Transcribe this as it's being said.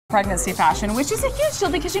pregnancy fashion, which is a huge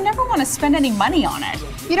deal because you never want to spend any money on it.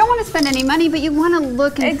 You don't want to spend any money, but you want to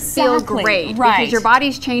look and feel great, right? Because your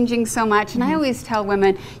body's changing so much. And I always tell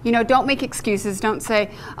women, you know, don't make excuses. Don't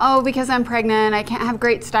say, oh, because I'm pregnant, I can't have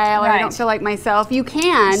great style, or I don't feel like myself. You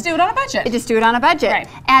can. Just do it on a budget. Just do it on a budget. Right.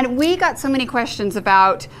 And we got so many questions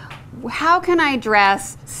about, how can I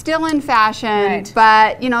dress still in fashion,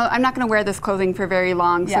 but you know, I'm not going to wear this clothing for very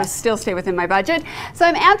long, so still stay within my budget. So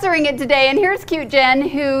I'm answering it today, and here's cute Jen,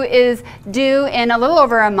 who is due in a little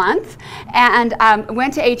over a month, and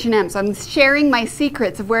went to H&M. So I'm sharing my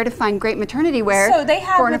secrets of where to find great maternity wear. So they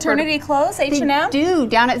have maternity clothes, H&M? They do,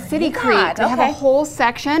 down at City Creek. They have a whole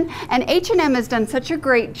section, and H&M has done such a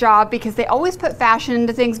great job because they always put fashion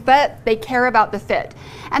into things, but they care about the fit.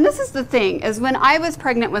 And this is the thing, is when I was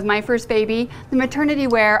pregnant with my first baby, the maternity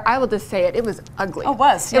wear, I will just say it, it was ugly. Oh, it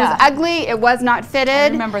was, It was ugly, it was not fitted. I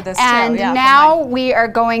remember this and too, now we are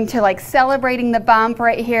going to like celebrating the bump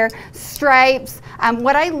right here, stripes.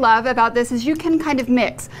 What I love about this is you can kind of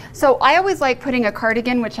mix. So I always like putting a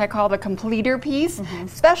cardigan, which I call the completer piece,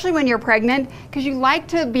 especially when you're pregnant, because you like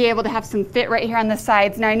to be able to have some fit right here on the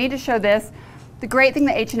sides. Now I need to show this. The great thing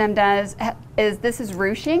that H&M does is this is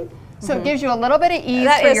ruching. So it gives you a little bit of ease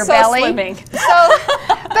for your belly. Slimming.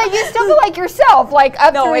 So, but you still feel like yourself, like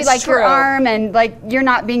up through like true. your arm, and like you're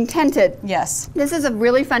not being tented. Yes. This is a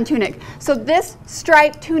really fun tunic. So this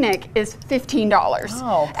striped tunic is $15.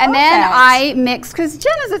 Oh, perfect. And then I mix, because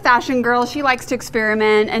Jen is a fashion girl, she likes to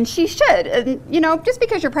experiment, and she should. And you know, just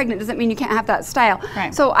because you're pregnant doesn't mean you can't have that style.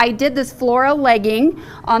 Right. So I did this floral legging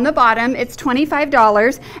on the bottom. It's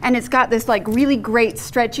 $25, and it's got this like really great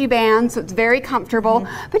stretchy band, so it's very comfortable.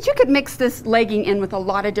 But you could mix this legging in with a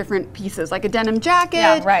lot of different pieces, like a denim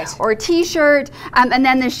jacket or a t-shirt, and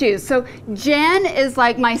then the shoes. So Jen is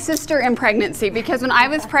like my sister in pregnancy, because when I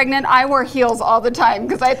was pregnant, I wore heels all the time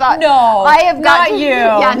because I thought, I have got not you.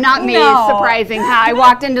 Yeah, not me. No. Surprising how I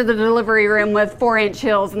walked into the delivery room with 4-inch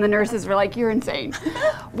heels, and the nurses were like, "You're insane."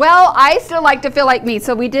 Well, I still like to feel like me,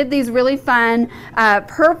 so we did these really fun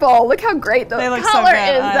purple. Look how great the color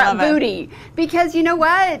is, that booty. Because you know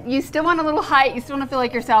what? You still want a little height. You still want to feel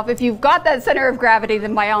like yourself. If you've got that center of gravity,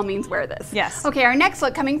 then by all means wear this. Yes. Okay, our next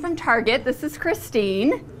look coming from Target. This is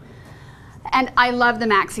Christine. And I love the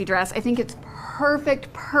maxi dress. I think it's perfect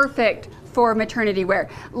for maternity wear.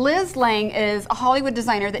 Liz Lang is a Hollywood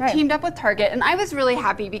designer that teamed up with Target, and I was really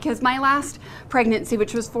happy because my last pregnancy,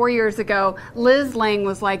 which was 4 years ago, Liz Lang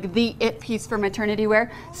was like the it piece for maternity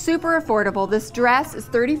wear. Super affordable. This dress is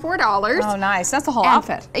 $34. Oh, nice. That's the whole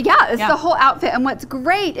outfit. Yeah, it's the whole outfit. And what's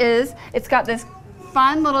great is it's got this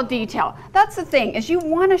fun little detail. That's the thing, is you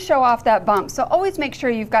want to show off that bump. So always make sure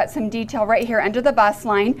you've got some detail right here under the bust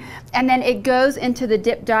line, and then it goes into the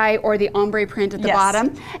dip dye or the ombre print at the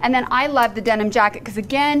bottom. And then I love the denim jacket because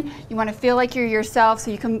again, you want to feel like you're yourself,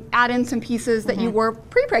 so you can add in some pieces that you wore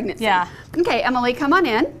pre-pregnancy. Yeah. Okay, Emily, come on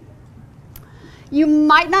in. You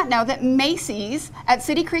might not know that Macy's at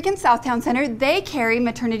City Creek and Southtown Center, they carry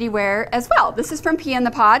maternity wear as well. This is from Pea in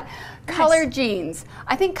the Pod. Colored jeans.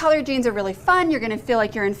 I think colored jeans are really fun. You're going to feel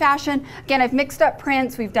like you're in fashion. Again, I've mixed up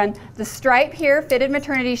prints. We've done the stripe here, fitted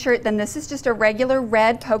maternity shirt. Then this is just a regular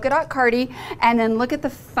red polka dot cardi. And then look at the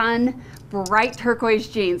fun, bright turquoise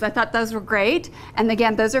jeans. I thought those were great. And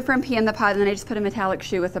again, those are from Pea in the Pod, and then I just put a metallic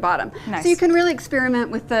shoe with the bottom. Nice. So you can really experiment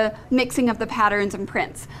with the mixing of the patterns and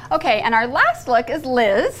prints. Okay, and our last look is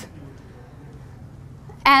Liz.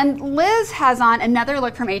 And Liz has on another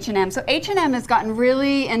look from H&M. So H&M has gotten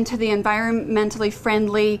really into the environmentally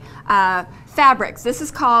friendly fabrics. This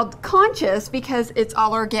is called Conscious because it's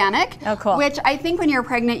all organic. Oh, cool. Which I think when you're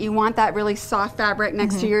pregnant, you want that really soft fabric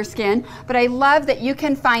next to your skin. But I love that you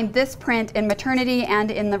can find this print in maternity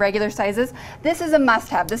and in the regular sizes. This is a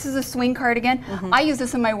must-have. This is a swing cardigan. I use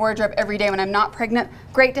this in my wardrobe every day when I'm not pregnant.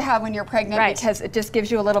 Great to have when you're pregnant because it just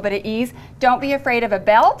gives you a little bit of ease. Don't be afraid of a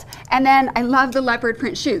belt. And then I love the leopard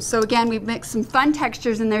print shoes. So again, we've mixed some fun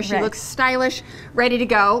textures in there. She looks stylish, ready to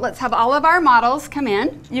go. Let's have all of our models come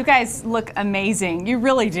in. You guys look amazing. You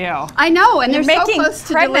really do. I know, and they're so close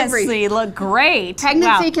to delivery. Pregnancy look great.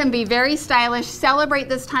 Pregnancy can be very stylish. Celebrate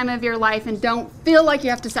this time of your life and don't feel like you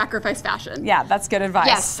have to sacrifice fashion. Yeah, that's good advice.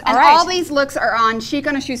 Yes, and all these looks are on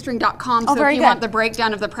chiconashoestring.com, so if you want the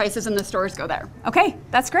breakdown of the prices in the stores, go there. Okay,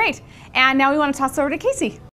 that's great. And now we want to toss it over to Casey.